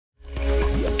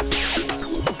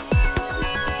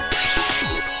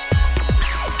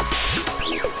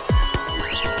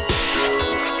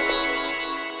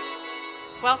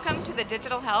the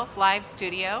Digital Health Live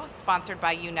Studio, sponsored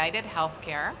by United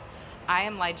Healthcare. I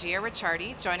am Ligeia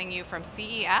Ricciardi, joining you from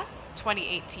CES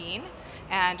 2018,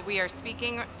 and we are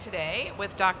speaking today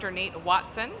with Dr. Nate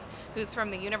Watson, who's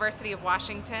from the University of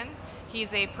Washington.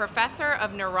 He's a professor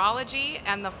of neurology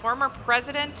and the former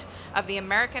president of the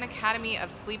American Academy of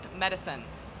Sleep Medicine.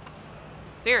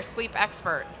 So you're a sleep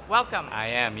expert. Welcome. I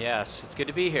am, yes. It's good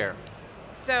to be here.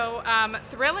 So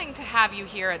thrilling to have you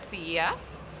here at CES.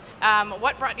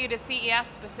 What brought you to CES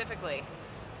specifically?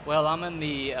 Well, I'm on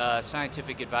the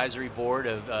scientific advisory board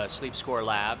of Sleep Score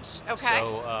Labs. Okay.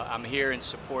 So I'm here in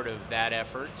support of that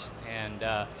effort. And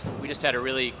we just had a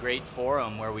really great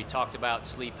forum where we talked about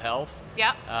sleep health.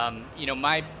 Yep. You know,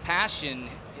 my passion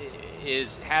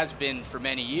has been for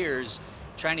many years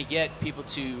trying to get people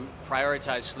to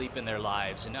prioritize sleep in their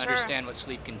lives and understand what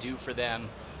sleep can do for them.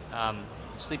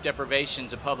 Sleep deprivation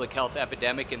is a public health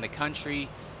epidemic in the country,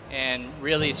 and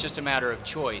really it's just a matter of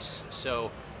choice.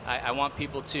 So I want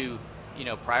people to, you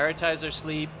know, prioritize their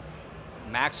sleep,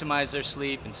 maximize their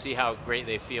sleep, and see how great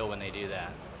they feel when they do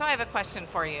that. So I have a question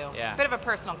for you. Yeah. A bit of a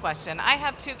personal question. I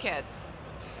have 2 kids,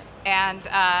 and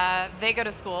they go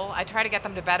to school. I try to get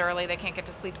them to bed early. They can't get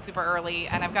to sleep super early,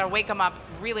 and I've got to wake them up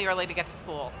really early to get to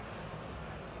school.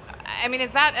 I mean,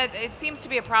 it seems to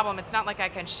be a problem. It's not like I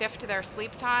can shift their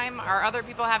sleep time. Are other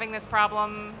people having this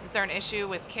problem? Is there an issue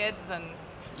with kids and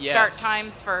start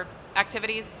times for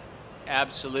activities?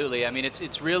 Absolutely. I mean,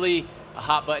 it's really a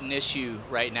hot button issue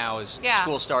right now is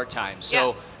school start time.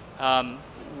 So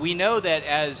we know that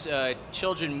as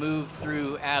children move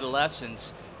through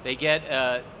adolescence, they get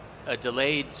a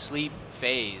delayed sleep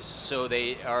phase. So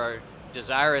they are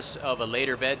desirous of a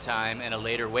later bedtime and a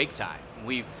later wake time.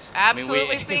 We've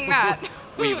seeing that.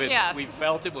 We've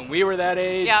felt it when we were that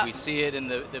age. Yep. We see it in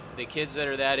the kids that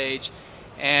are that age.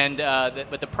 And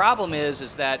but the problem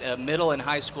is that middle and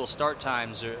high school start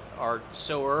times are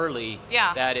so early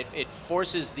that it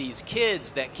forces these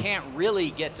kids that can't really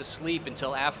get to sleep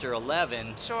until after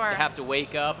 11 to have to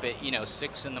wake up at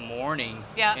 6 in the morning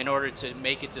in order to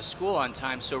make it to school on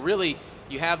time. So really,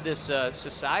 you have this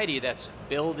society that's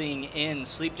building in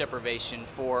sleep deprivation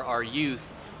for our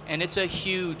youth. And it's a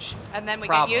huge And then we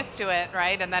problem. get used to it,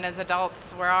 right? And then as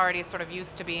adults, we're already sort of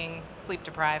used to being sleep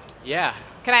deprived. Yeah.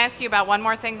 Can I ask you about one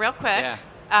more thing real quick?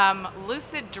 Yeah.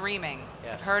 Lucid dreaming.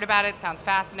 Yes. I've heard about it. Sounds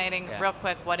fascinating. Yeah. Real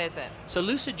quick, what is it? So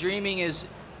lucid dreaming is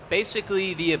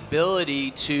basically the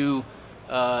ability to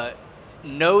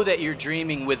know that you're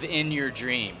dreaming within your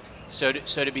dream. So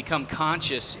to become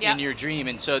conscious in your dream.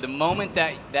 And so the moment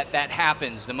that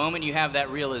happens, the moment you have that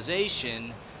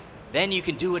realization, then you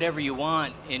can do whatever you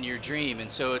want in your dream.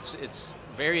 And so it's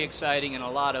very exciting and a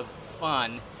lot of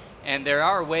fun. And there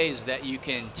are ways that you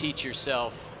can teach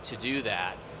yourself to do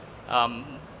that.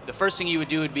 The first thing you would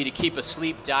do would be to keep a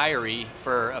sleep diary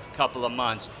for a couple of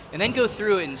months, and then go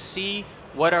through it and see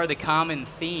what are the common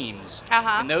themes.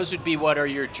 And those would be what are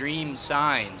your dream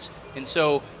signs. And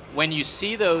so when you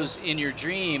see those in your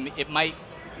dream, it might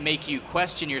make you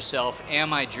question yourself,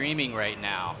 am I dreaming right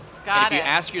now? And if you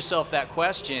ask yourself that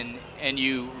question and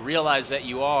you realize that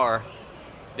you are,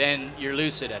 then you're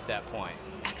lucid at that point.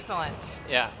 Excellent.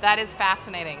 Yeah. That is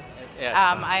fascinating. Yeah, it's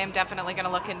fun. I am definitely going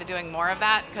to look into doing more of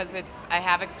that because I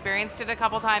have experienced it a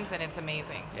couple times and it's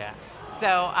amazing. Yeah.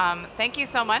 So thank you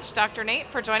so much, Dr. Nate,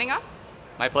 for joining us.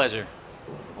 My pleasure.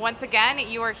 Once again,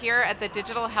 you are here at the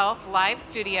Digital Health Live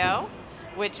Studio,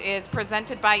 which is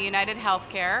presented by United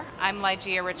Healthcare. I'm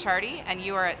Ligeia Ricciardi, and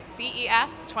you are at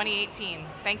CES 2018.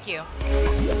 Thank you.